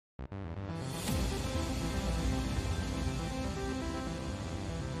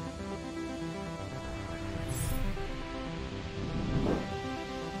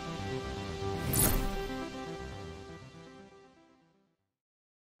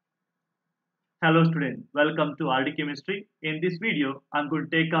Hello students, welcome to RD Chemistry. In this video, I'm going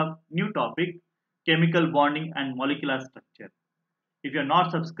to take up new topic, chemical bonding and molecular structure. If you're not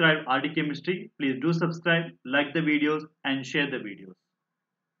subscribed RD Chemistry, please do subscribe, like the videos and share the videos.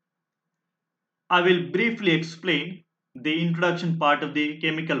 I will briefly explain the introduction part of the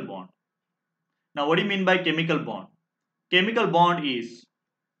chemical bond. Now what do you mean by chemical bond? Chemical bond is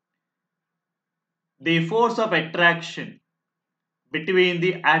the force of attraction between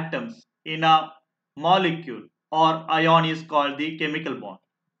the atoms in a molecule or ion is called the chemical bond.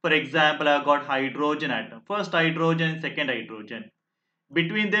 For example, I have got hydrogen atom. First hydrogen, second hydrogen.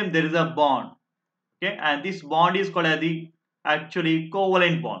 Between them there is a bond. Okay, and this bond is called as the actually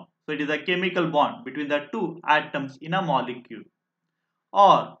covalent bond. So it is a chemical bond between the two atoms in a molecule.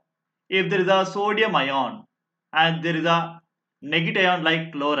 Or if there is a sodium ion and there is a negative ion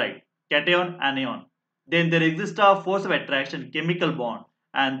like chloride, cation, anion, then there exists a force of attraction, chemical bond,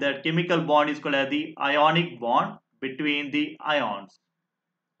 and that chemical bond is called as the ionic bond between the ions.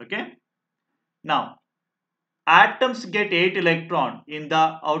 Okay. Now, atoms get 8 electrons in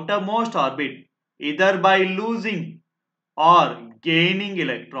the outermost orbit either by losing or gaining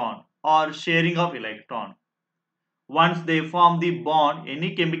electron or sharing of electron. Once they form the bond,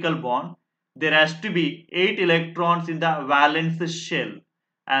 any chemical bond, there has to be 8 electrons in the valence shell,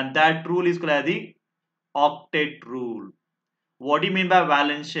 and that rule is called as the octet rule. What do you mean by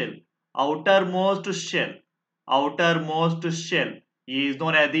valence shell? Outermost shell. Outermost shell is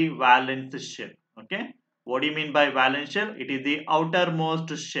known as the valence shell. Okay. What do you mean by valence shell? It is the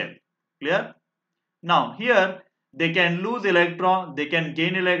outermost shell. Clear? Now here they can lose electron, they can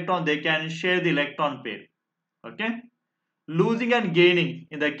gain electron, they can share the electron pair. Okay. Losing and gaining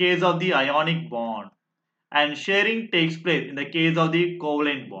in the case of the ionic bond, and sharing takes place in the case of the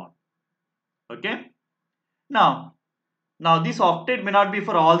covalent bond. Okay. Now this octet may not be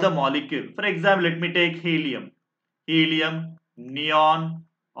for all the molecule. For example, let me take helium. Helium, neon,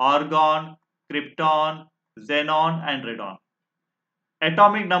 argon, krypton, xenon and radon.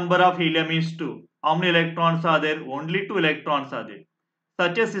 Atomic number of helium is 2. How many electrons are there? Only 2 electrons are there.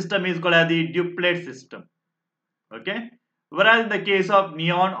 Such a system is called as the duplet system. Okay. Whereas in the case of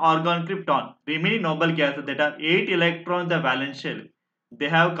neon, argon, krypton, remaining noble gases that are 8 electrons in the valence shell, they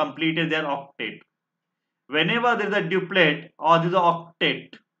have completed their octet. Whenever there is a duplet or there is an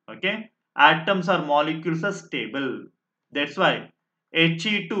octet, okay, atoms or molecules are stable. That's why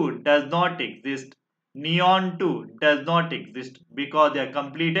He2 does not exist. Neon 2 does not exist because they are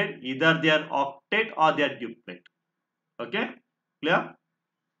completed either they are octet or they are duplet. Okay, clear?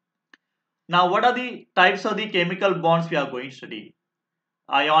 Now, what are the types of the chemical bonds we are going to study?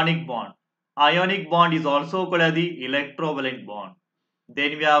 Ionic bond. Ionic bond is also called as the electrovalent bond.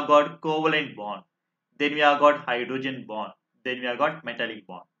 Then we have got covalent bond. Then we have got hydrogen bond. Then we have got metallic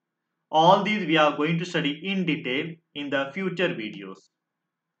bond. All these we are going to study in detail in the future videos.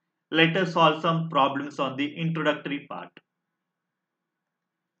 Let us solve some problems on the introductory part.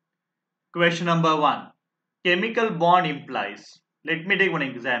 Question number 1. Chemical bond implies. Let me take one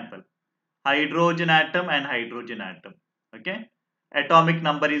example. Hydrogen atom and hydrogen atom. Okay. Atomic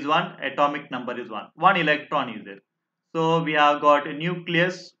number is 1. Atomic number is 1. 1 electron is there. So we have got a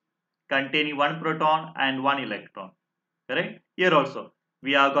nucleus containing 1 proton and 1 electron. Correct? Here also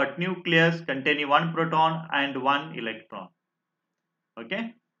we have got nucleus containing 1 proton and 1 electron.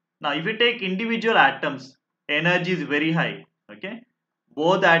 Okay. Now if you take individual atoms, energy is very high. Okay.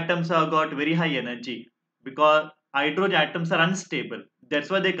 Both atoms have got very high energy because hydrogen atoms are unstable. That's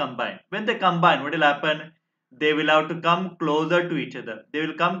why they combine. When they combine, what will happen? They will have to come closer to each other. They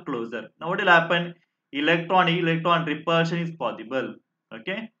will come closer. Now what will happen? Electron repulsion is possible.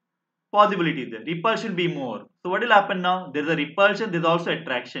 Okay. Possibility there. Repulsion will be more. So what will happen now? There is a repulsion, there is also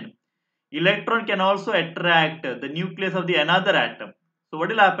attraction. Electron can also attract the nucleus of the another atom. So what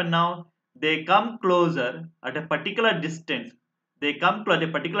will happen now? They come closer at a particular distance. They come close at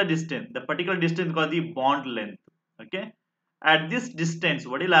a particular distance. The particular distance is called the bond length. Okay. At this distance,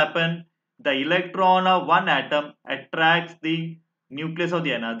 what will happen? The electron of one atom attracts the nucleus of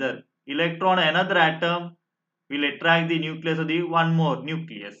the another. Electron of another atom will attract the nucleus of the one more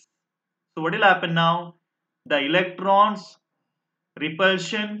nucleus. So what will happen now? The electrons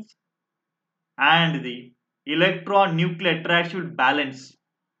repulsion and the electron nuclear attraction will balance.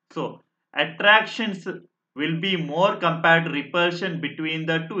 So attractions will be more compared to repulsion between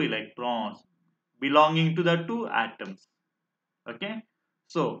the two electrons belonging to the two atoms. Okay.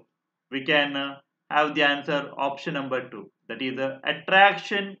 So we can have the answer option number 2. That is the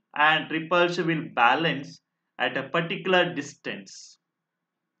attraction and repulsion will balance at a particular distance.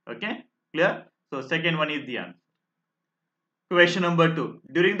 Okay. Clear? So second one is the answer. Question number 2.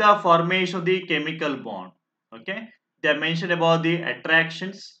 During the formation of the chemical bond, okay, they mentioned about the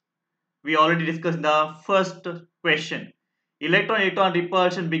attractions. We already discussed in the first question. Electron-electron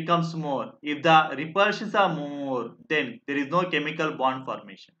repulsion becomes more. If the repulsions are more, then there is no chemical bond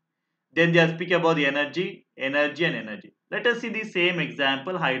formation. Then they are speaking about the energy, energy and energy. Let us see the same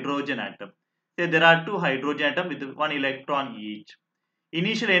example, hydrogen atom. Say there are two hydrogen atoms with one electron each.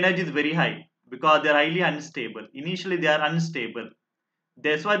 Initial energy is very high because they are highly unstable. Initially they are unstable.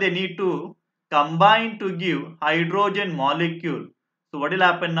 That's why they need to combine to give hydrogen molecule. So what will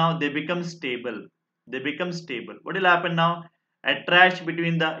happen now? They become stable. They become stable. What will happen now? Attraction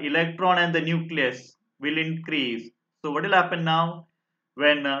between the electron and the nucleus will increase. So what will happen now?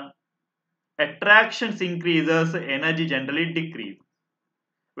 When attractions increases, energy generally decreases.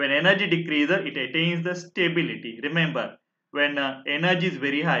 When energy decreases, it attains the stability. Remember, when energy is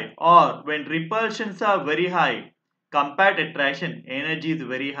very high or when repulsions are very high, compared attraction, energy is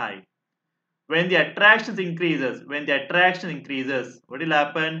very high. When the attraction increases, what will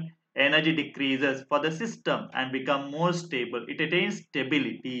happen? Energy decreases for the system and become more stable. It attains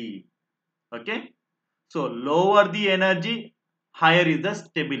stability. Okay. So lower the energy, higher is the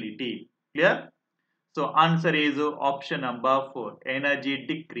stability. Clear? So answer is option number 4. Energy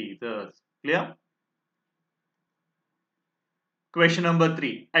decreases. Clear? Question number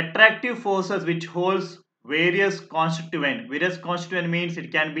 3. Attractive forces which holds various constituent. Various constituent means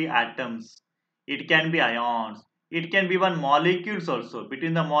it can be atoms. It can be ions. It can be even molecules also.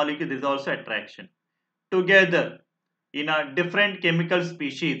 Between the molecules there is also attraction. Together in a different chemical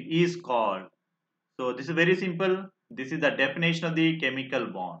species is called. So this is very simple. This is the definition of the chemical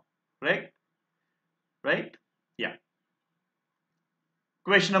bond. Right? Right? Yeah.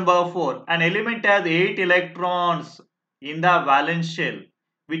 Question number 4. An element has 8 electrons in the valence shell.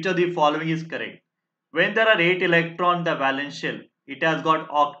 Which of the following is correct? When there are 8 electrons in the valence shell, it has got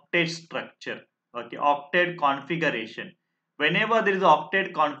octet structure. Okay, octet configuration. Whenever there is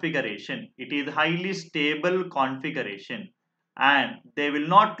octet configuration, it is highly stable configuration and they will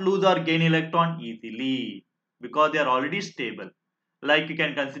not lose or gain electron easily because they are already stable. Like you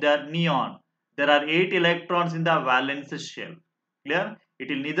can consider neon. There are 8 electrons in the valence shell. Clear? It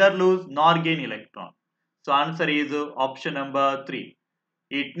will neither lose nor gain electron. So answer is option number 3.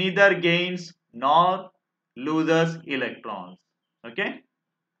 It neither gains nor loses electrons. Okay.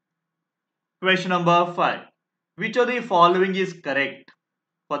 Question number 5. Which of the following is correct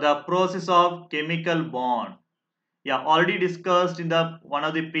for the process of chemical bond? Yeah, already discussed in the one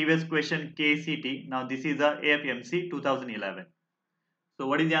of the previous question Kcet. Now this is the AFMC 2011. So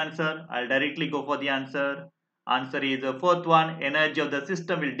what is the answer? I'll directly go for the answer. Answer is the fourth one. Energy of the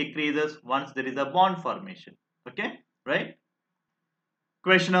system will decreases once there is a bond formation. Okay, right?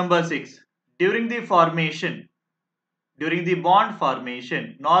 Question number 6. During the formation, during the bond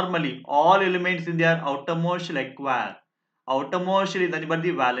formation, normally all elements in their outermost shell acquire. Outermost shell is nothing but the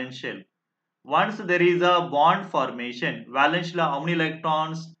valence shell. Once there is a bond formation, valence shell how many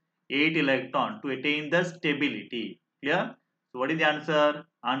electrons? 8 electrons to attain the stability. Clear? So what is the answer?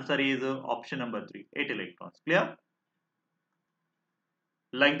 Answer is option number 3, 8 electrons. Clear?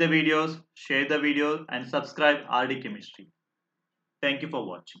 Like the videos, share the videos and subscribe RD Chemistry. Thank you for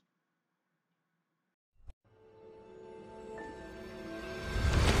watching.